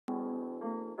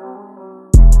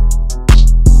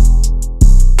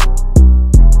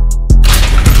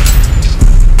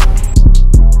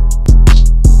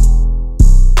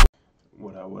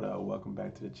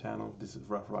to the channel. This is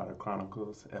Ruff Ryders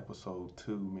Chronicles, episode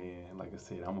 2, man. Like I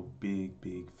said, I'm a big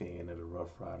fan of the Ruff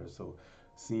Ryders. So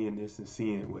seeing this and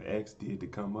seeing what X did to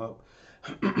come up,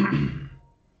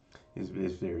 it's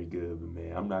very good. But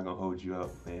man, I'm not gonna hold you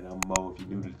up, man. I'm Mo. If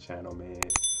you're new to the channel, man,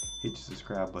 hit your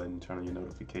subscribe button, turn on your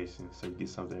notifications so you get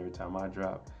something every time I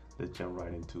drop. Let's jump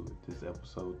right into it. This is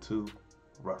episode 2,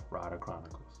 Ruff Ryders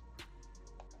Chronicles.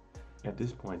 At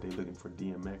this point, they're looking for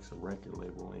DMX, a record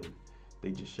label, and they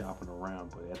just shopping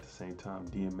around. But at the same time,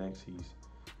 DMX, he's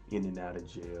in and out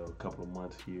of jail, a couple of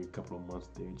months here, a couple of months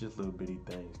there, just little bitty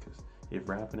things. Because if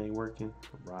rapping ain't working,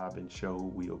 Rob and Show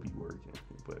will be working.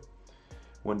 But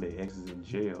one day, X is in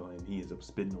jail, and he ends up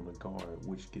spitting on the guard,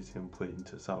 which gets him put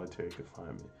into solitary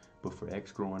confinement. But for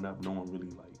X growing up, no one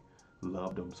really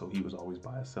loved him, so he was always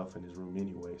by himself in his room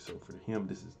anyway. So for him,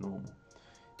 this is normal.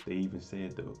 They even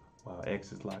said that while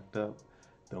X is locked up,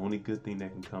 the only good thing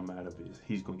that can come out of it is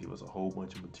he's gonna give us a whole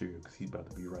bunch of material because he's about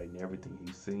to be writing everything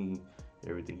he's seen,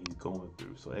 everything he's going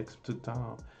through. So X took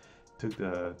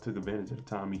advantage of the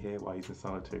time he had while he's in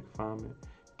solitary confinement,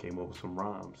 came up with some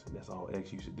rhymes, and that's all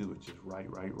X used to do, is just write.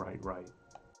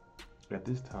 At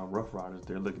this time, Ruff Ryders,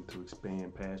 they're looking to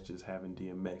expand past just having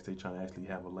DMX. They trying to actually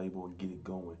have a label and get it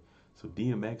going. So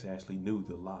DMX actually knew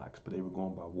the Locks, but they were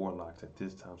going by Warlocks at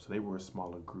this time, so they were a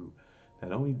smaller group. Now,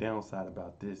 the only downside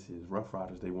about this is Ruff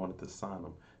Ryders, they wanted to sign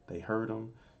them. They heard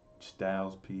them.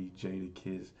 Styles P,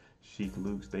 Jadakiss, Sheik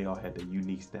Luke's, they all had their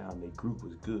unique style, and their group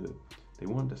was good. They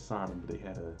wanted to sign them, but they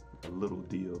had a little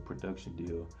deal, production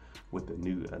deal with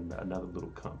another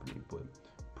little company. But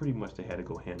pretty much they had to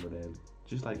go handle that.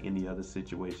 Just like any other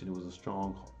situation, it was a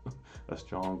strong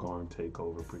arm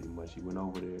takeover. Pretty much, he went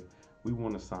over there. We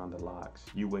want to sign the Locks.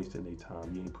 You wasting their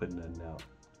time. You ain't putting nothing out.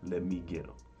 Let me get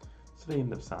them. So they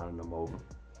end up signing them over.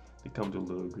 They come to a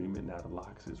little agreement. Now the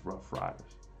Locks is Ruff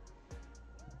Ryders.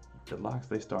 The Locks,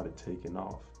 they started taking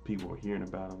off. People were hearing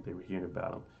about them. They were hearing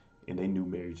about them, and they knew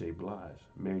Mary J. Blige.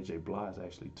 Mary J. Blige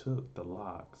actually took the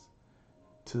Locks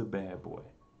to Bad Boy.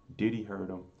 Diddy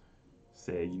heard him,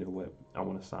 said, "You know what? I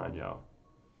want to sign y'all."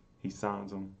 He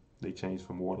signs them. They change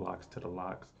from Warlocks to the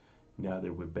Locks. Now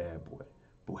they're with Bad Boy.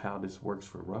 But how this works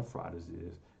for Ruff Ryders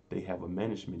is they have a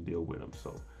management deal with them.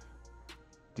 So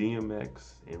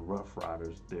DMX and Ruff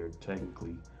Ryders, they're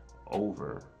technically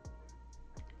over.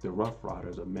 The Ruff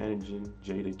Ryders are managing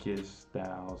Jadakiss,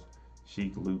 Styles,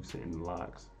 Sheik Luke's, and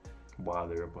Locks while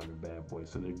they're up under Bad Boy.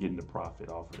 So they're getting the profit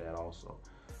off of that also.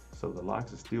 So the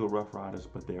Locks are still Ruff Ryders,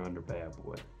 but they're under Bad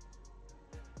Boy.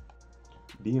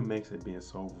 DMX had been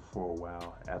sober for a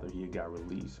while after he had got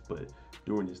released, but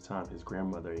during this time, his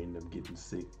grandmother ended up getting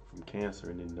sick from cancer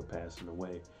and ended up passing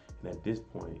away. And at this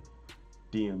point,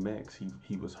 DMX,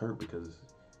 he was hurt because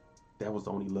that was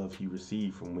the only love he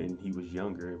received from when he was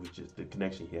younger. It was just the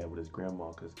connection he had with his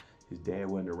grandma, because his dad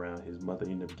wasn't around. His mother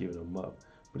ended up giving him up,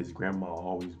 but his grandma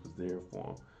always was there for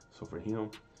him. So for him,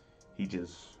 he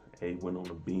just went on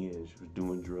a binge, was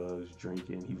doing drugs,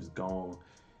 drinking. He was gone.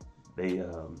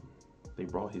 They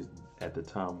brought his, at the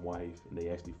time, wife, and they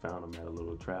actually found him at a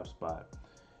little trap spot,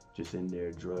 just in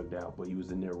there drugged out, but he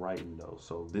was in there writing though.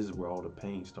 So this is where all the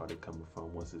pain started coming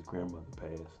from once his grandmother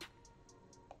passed.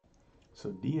 So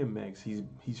DMX,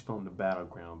 he's from the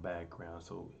battleground background,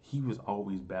 so he was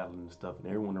always battling and stuff, and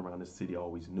everyone around the city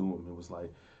always knew him. It was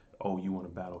like, oh, you want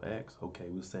to battle X? Okay,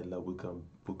 we'll settle up, we'll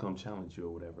come challenge you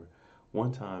or whatever.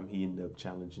 One time he ended up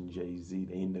challenging Jay-Z.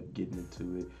 They ended up getting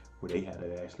into it where they had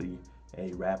to actually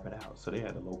rap it out. So they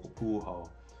had a local pool hall,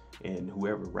 and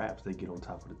whoever raps, they get on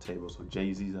top of the table. So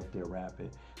Jay-Z's up there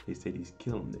rapping. They said he's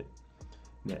killing it.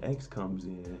 Now X comes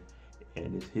in,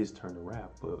 and it's his turn to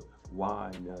rap. But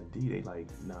Waah and D, they like,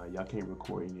 nah, y'all can't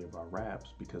record any of our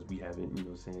raps because we haven't, you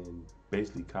know what I'm saying,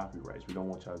 basically copyrights. We don't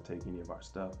want y'all to take any of our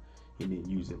stuff and then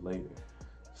use it later.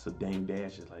 So Dame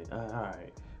Dash is like, all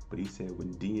right. But he said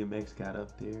when DMX got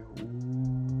up there,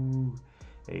 ooh,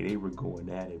 hey, they were going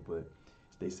at it, but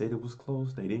they said it was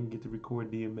close. They didn't get to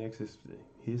record DMX's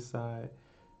his side,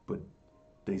 but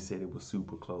they said it was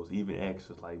super close. Even X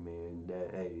was like, man,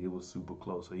 it was super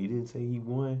close. So he didn't say he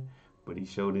won, but he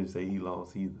sure didn't say he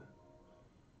lost either.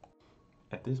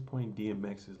 At this point,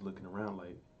 DMX is looking around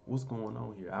like, what's going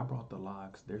on here? I brought the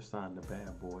Locks. They're signed to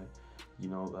Bad Boy. You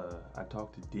know, I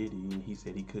talked to Diddy, and he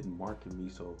said he couldn't market me,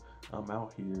 so I'm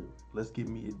out here. Let's give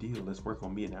me a deal. Let's work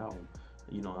on me an album.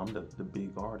 You know, I'm the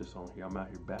big artist on here. I'm out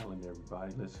here battling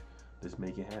everybody. Let's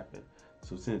make it happen.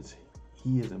 So since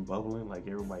he isn't bubbling like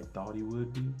everybody thought he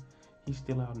would be, he's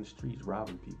still out in the streets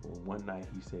robbing people. And one night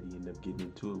he said he ended up getting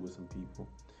into it with some people.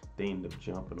 They ended up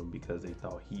jumping him because they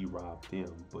thought he robbed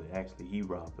them, but actually he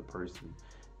robbed the person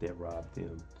that robbed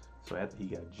them. So after he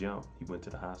got jumped, he went to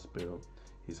the hospital.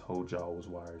 his whole jaw was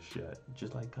wired shut,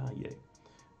 just like Kanye.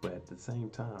 But at the same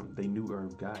time, they knew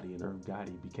Irv Gotti, and Irv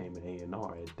Gotti became an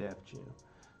A&R at Def Jam.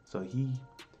 So he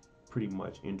pretty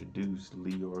much introduced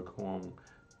Leor Cohen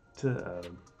to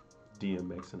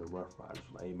DMX and the Ruff Ryders.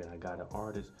 Like, hey man, I got an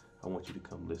artist, I want you to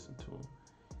come listen to him.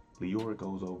 Leor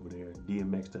goes over there.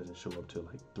 DMX doesn't show up till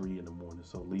like 3 in the morning.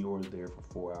 So Leor's there for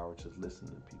 4 hours just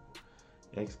listening to people.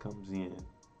 X comes in,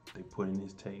 they put in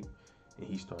his tape, and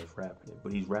he starts rapping it.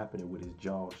 But he's rapping it with his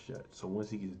jaw shut. So once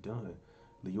he gets done,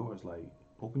 Leor's like,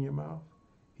 open your mouth.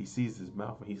 He sees his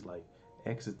mouth and he's like,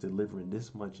 X is delivering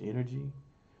this much energy,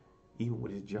 even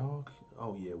with his jaw.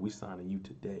 Oh yeah, we signing you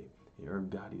today. And Irv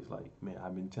Gotti's like, man,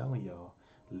 I've been telling y'all,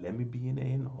 let me be an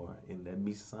A&R and let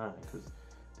me sign, because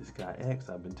this guy X,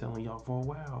 I've been telling y'all for a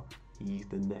while, he's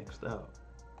the next up.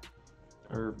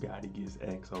 Irv Gotti gets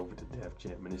X over to Def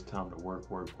Jam, and it's time to work.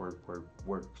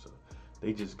 So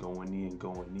they just going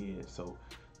in. So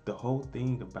the whole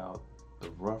thing about the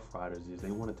Ruff Ryders is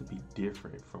they wanted to be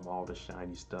different from all the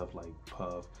shiny stuff like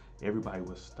Puff. Everybody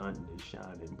was stunting and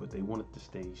shining, but they wanted to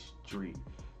stay street.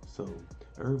 So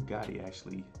Irv Gotti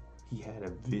actually, he had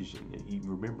a vision, and he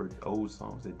remembered old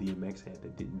songs that DMX had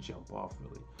that didn't jump off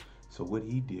really. So what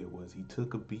he did was he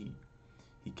took a beat,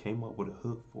 he came up with a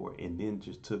hook for it, and then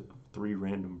just took 3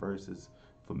 random verses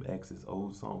from X's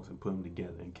old songs and put them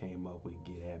together and came up with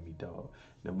Get At Me Dog.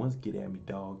 Now once Get At Me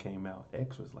Dog came out,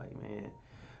 X was like, man,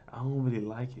 I don't really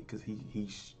like it because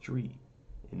he's street.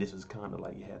 And this was kind of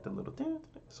like, you had the little,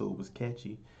 so it was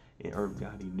catchy. And Irv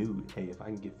Gotti knew, hey, if I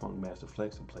can get Funkmaster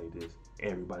Flex and play this,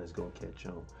 everybody's going to catch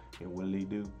on. And what did they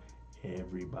do?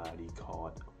 Everybody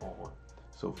caught on.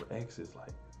 So for X, it's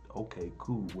like, okay,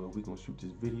 cool. Well, we're going to shoot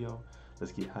this video.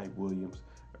 Let's get Hype Williams.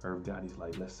 Irv Gotti's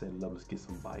like, let's set it up. Let's get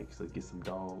some bikes. Let's get some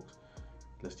dogs.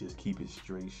 Let's just keep it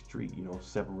straight street. You know,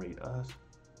 separate us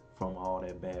from all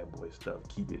that bad boy stuff.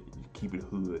 Keep it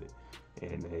hood.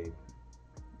 And hey,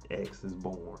 X is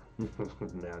born.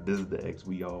 Now this is the X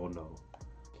we all know.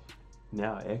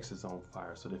 Now X is on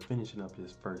fire, so they're finishing up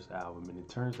his first album, and it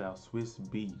turns out Swizz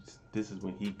Beatz, this is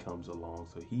when he comes along.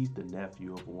 So he's the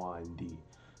nephew of Waah and D.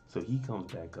 So he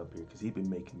comes back up here because he's been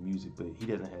making music, but he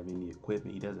doesn't have any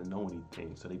equipment. He doesn't know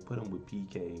anything. So they put him with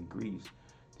PK and Grease,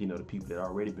 you know, the people that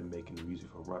already been making the music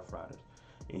for Ruff Ryders.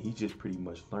 And he's just pretty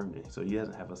much learning. So he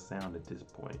doesn't have a sound at this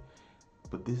point.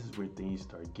 But this is where things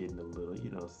start getting a little, you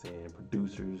know what I'm saying,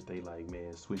 producers, they like,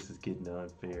 man, Swizz is getting the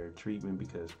unfair treatment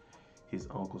because his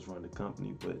uncles run the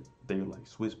company, but they're like,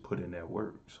 Swizz put in that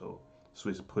work. So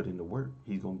Swizz put in the work.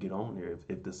 He's going to get on there.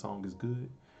 If the song is good,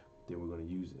 then we're going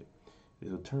to use it.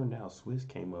 It turned out Swizz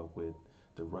came up with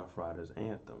the Ruff Ryders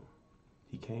anthem.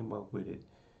 He came up with it.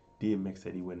 DMX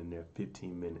said he went in there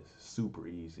 15 minutes, super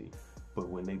easy. But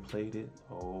when they played it,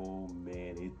 oh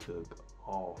man, it took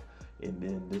off. And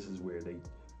then this is where they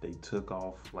took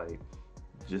off, like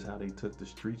just how they took the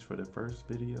streets for the first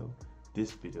video.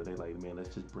 This video, they like, man,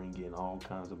 let's just bring in all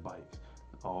kinds of bikes,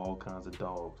 all kinds of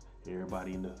dogs,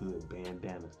 everybody in the hood,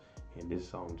 bandanas. And this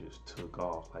song just took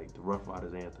off. Like the Ruff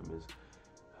Ryders anthem is,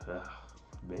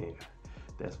 man,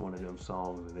 that's one of them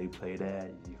songs when they play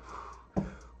that,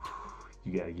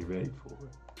 you gotta get ready for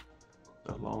it.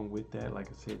 Along with that, like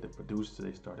I said, the producers,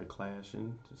 they started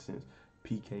clashing since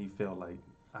PK felt like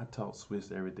I taught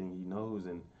Swizz everything he knows,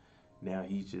 and now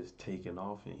he's just taking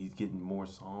off and he's getting more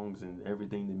songs and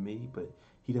everything than me, but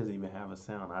he doesn't even have a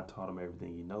sound. I taught him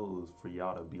everything he knows for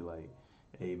y'all to be like,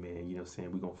 hey man, you know what I'm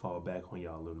saying, we're gonna fall back on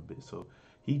y'all a little bit. So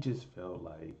he just felt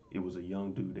like it was a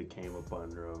young dude that came up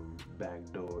under him back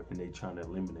door and they trying to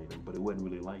eliminate him, but it wasn't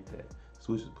really like that.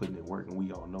 Swizz was putting in work, and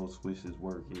we all know Swizz's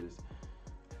work is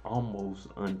almost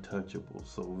untouchable.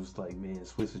 So it's like, man,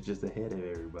 Swizz is just ahead of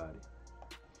everybody.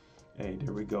 Hey,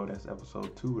 there we go. That's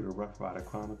episode 2 of the Ruff Ryders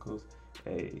Chronicles.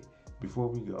 Hey, before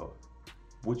we go,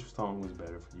 which song was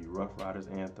better for you, Ruff Ryders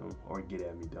Anthem or Get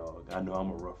At Me Dog? I know I'm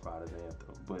a Ruff Ryders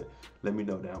Anthem, but let me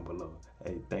know down below.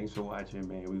 Hey, thanks for watching,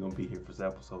 man. We're going to be here for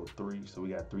episode 3. So we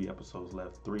got 3 episodes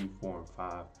left, 3, 4, and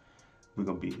 5. We're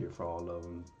going to be here for all of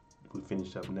them. We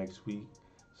finish up next week.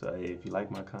 So, hey, if you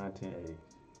like my content, hey,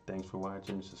 thanks for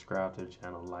watching. Subscribe to the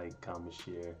channel, like, comment,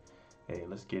 share. Hey,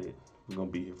 let's get it. We're going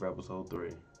to be here for episode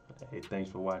 3. Hey, thanks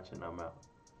for watching. I'm out.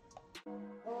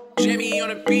 Jimmy on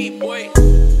the beat, boy.